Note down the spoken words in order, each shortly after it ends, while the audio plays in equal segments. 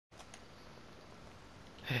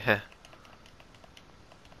Yeah.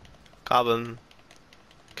 Cabin.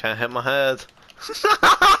 Can't hit my head.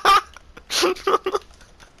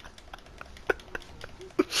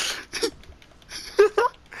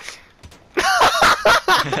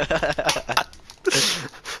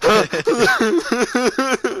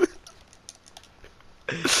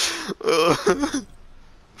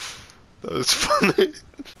 That was funny.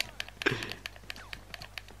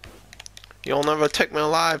 You'll never take me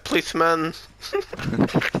alive, policeman.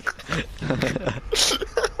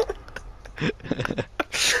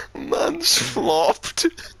 Man's flopped.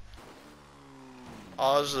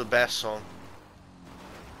 Oh, this is the best song.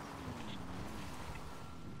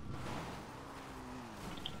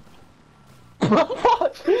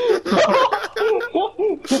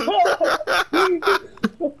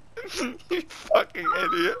 You fucking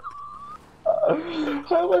idiot.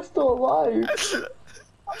 How am I still alive?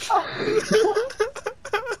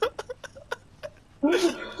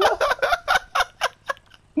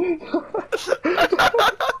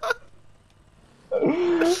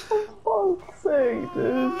 For fuck's sake,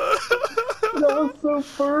 dude. That was so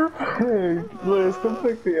perfect. Liz, come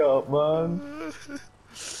pick me up, man.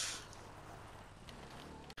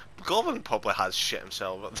 Goblin probably has shit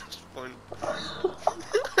himself at this point.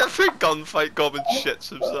 Every gunfight, Goblin shits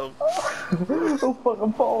himself. Oh fuck,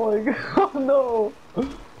 I'm falling. Oh no.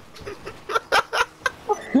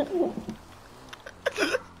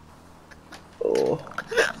 Oh.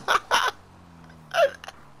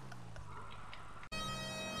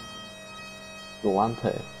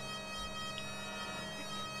 Delante.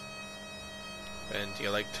 Ben, do you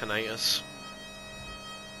like tinnitus?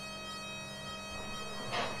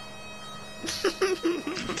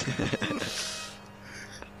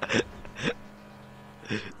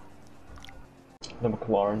 The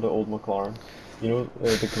McLaren, the old McLaren. You know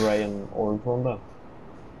the grey and orange one though?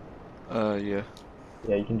 Yeah.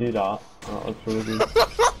 Yeah, you can do that. That looks really good.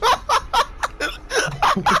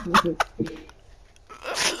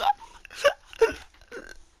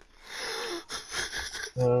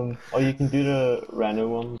 Oh, you can do the Renault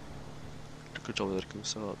one. Good job there, can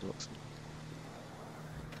sell that box.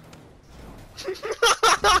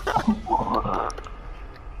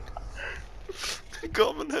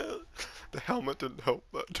 Goblin hit. The helmet didn't help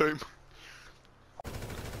that time.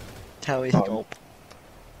 Towie. Oh.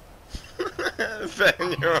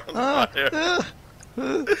 Ben, you're on fire.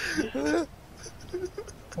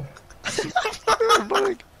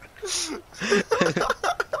 Bug. You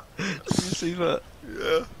see that?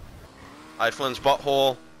 Yeah. Eiflin's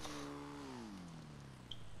butthole.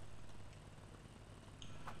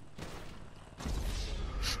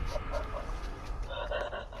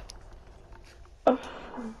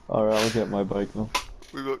 Alright, I'll get my bike now.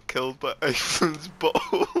 We got killed by Eiflin's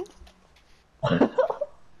butthole.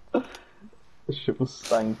 This shit was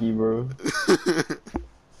stanky, bro.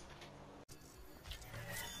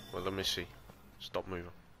 Well, let me see. Stop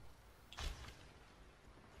moving.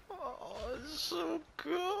 Oh, it's so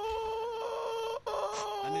good.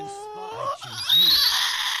 An inspired you.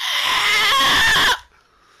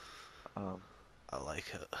 I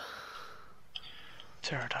like it.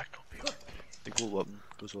 Pterodactyl people. The gold weapon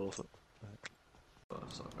goes well with it.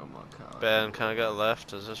 Ben, can I get a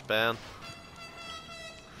lift? Is this Ben?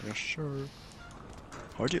 Yeah, sure.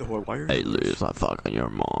 Why are Hey Liz, I fucking your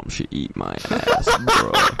mom. She eat my ass,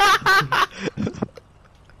 bro.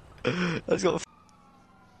 Let's go.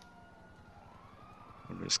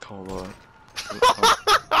 What is called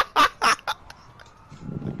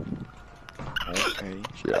okay.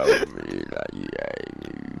 Show me that you hate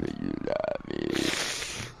me, but you love me.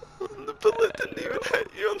 The bullet didn't even hit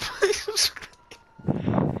you on my screen.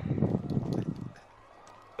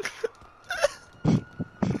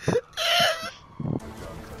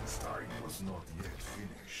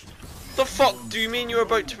 The fuck do you mean you're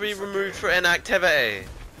about to be removed for inactivity?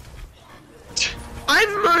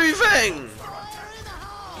 I'm moving!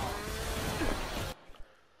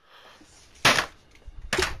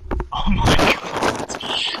 Oh my god.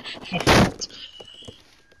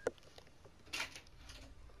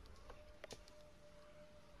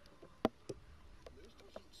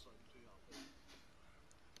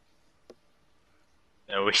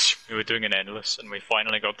 No, we were doing an endless and we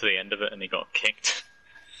finally got to the end of it and he got kicked.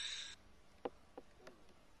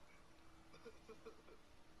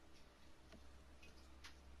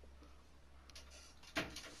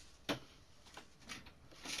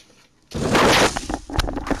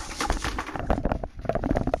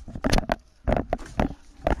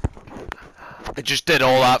 I just did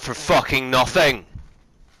all that for fucking nothing.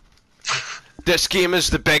 This game is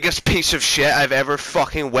the biggest piece of shit I've ever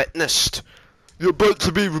fucking witnessed. You're about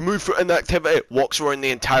to be removed for inactivity. Walks around the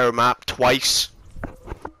entire map twice.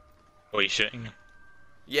 Were you shooting?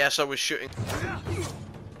 Yes, I was shooting.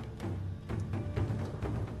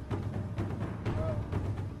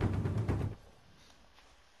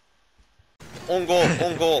 On goal,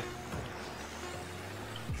 on goal.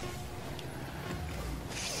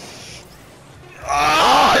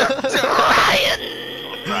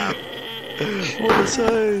 What a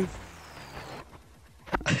save!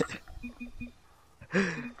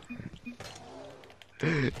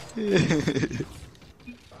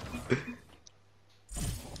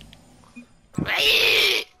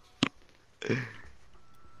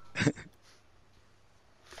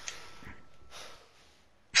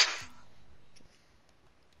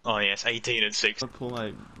 Oh yes, 18 and 6. I pull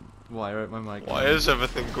my wire out my mic. Why is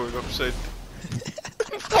everything going upside?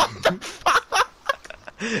 What the fuck?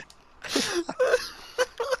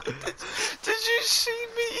 Did you see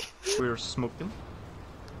me? We're smoking.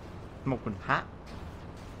 Smoking hat.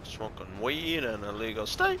 Smoking weed in a legal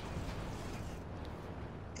state.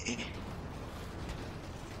 Hey.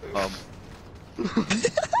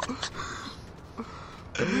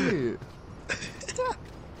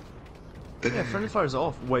 Yeah, friendly fire's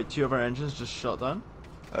off. Wait, 2 of our engines just shut down.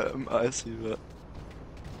 I see that.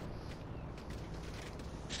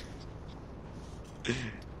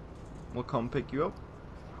 We'll come pick you up.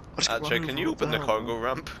 Atrey, can you open the cargo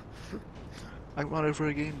ramp? I ran over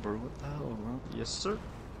again, bro. What the hell, man? Yes, sir.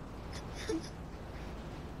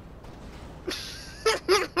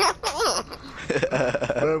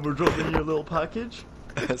 We're dropping your little package.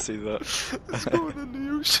 I see that. It's going in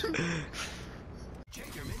the ocean.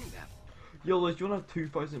 Yo, Liz, do you want a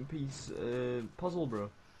 2,000 piece puzzle, bro?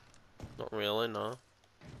 Not really, no.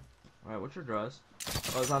 Alright, what's your dress?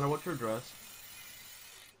 Alexander, what's your dress?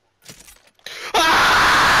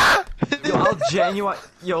 Yo,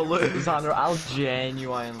 Yo, look, Xander, I'll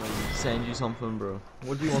genuinely send you something, bro.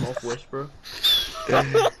 What do you want off Wish, bro?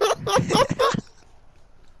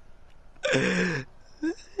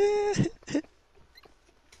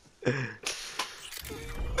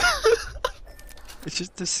 It's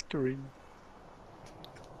just a screen.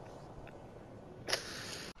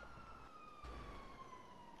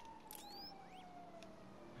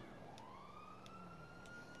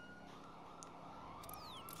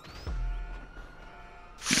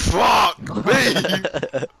 Fuck me!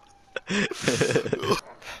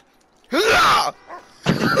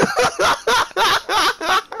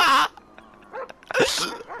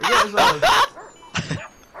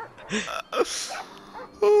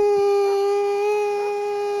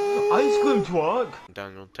 Ice cream twerk!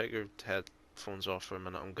 Daniel, take your headphones off for a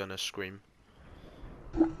minute, I'm gonna scream.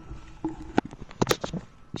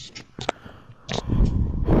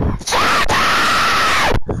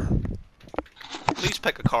 Please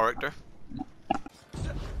pick a character.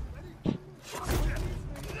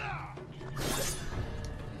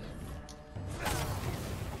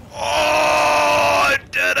 Oh, I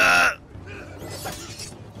did it!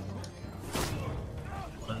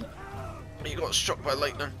 You got struck by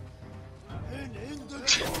lightning.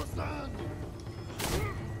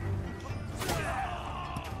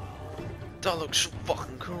 That looks so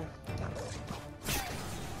fucking cool.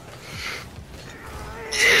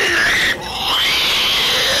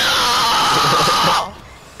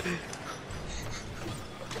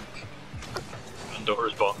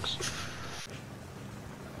 Pandora's box.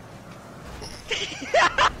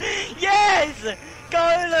 Yes! Go,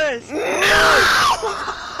 Lewis!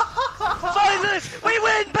 Silas! We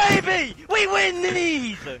win, baby! We win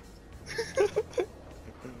these!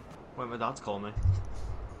 Wait, my dad's calling me.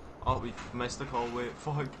 Oh, we missed the call, wait,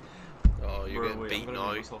 fuck. Oh, you're getting beat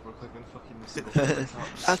now.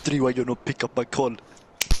 Atrey, why you not pick up my call?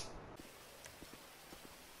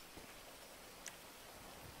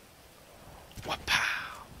 Wapow.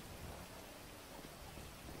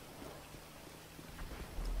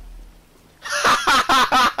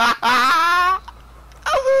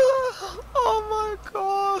 Oh my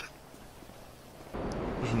god.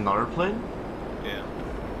 There's another plane? Yeah.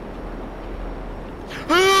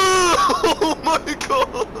 Oh my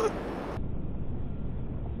god.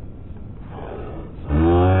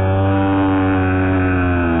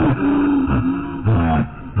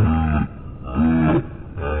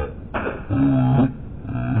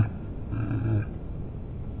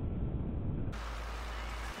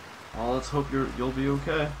 Oh, let's hope you'll be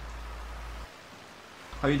okay.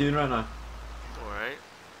 How you doing right now? Alright.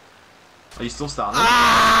 Are you still standing?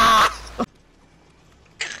 Ah! I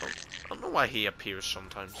don't know why he appears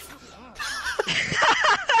sometimes.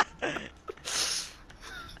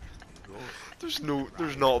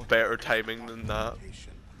 There's not better timing than that.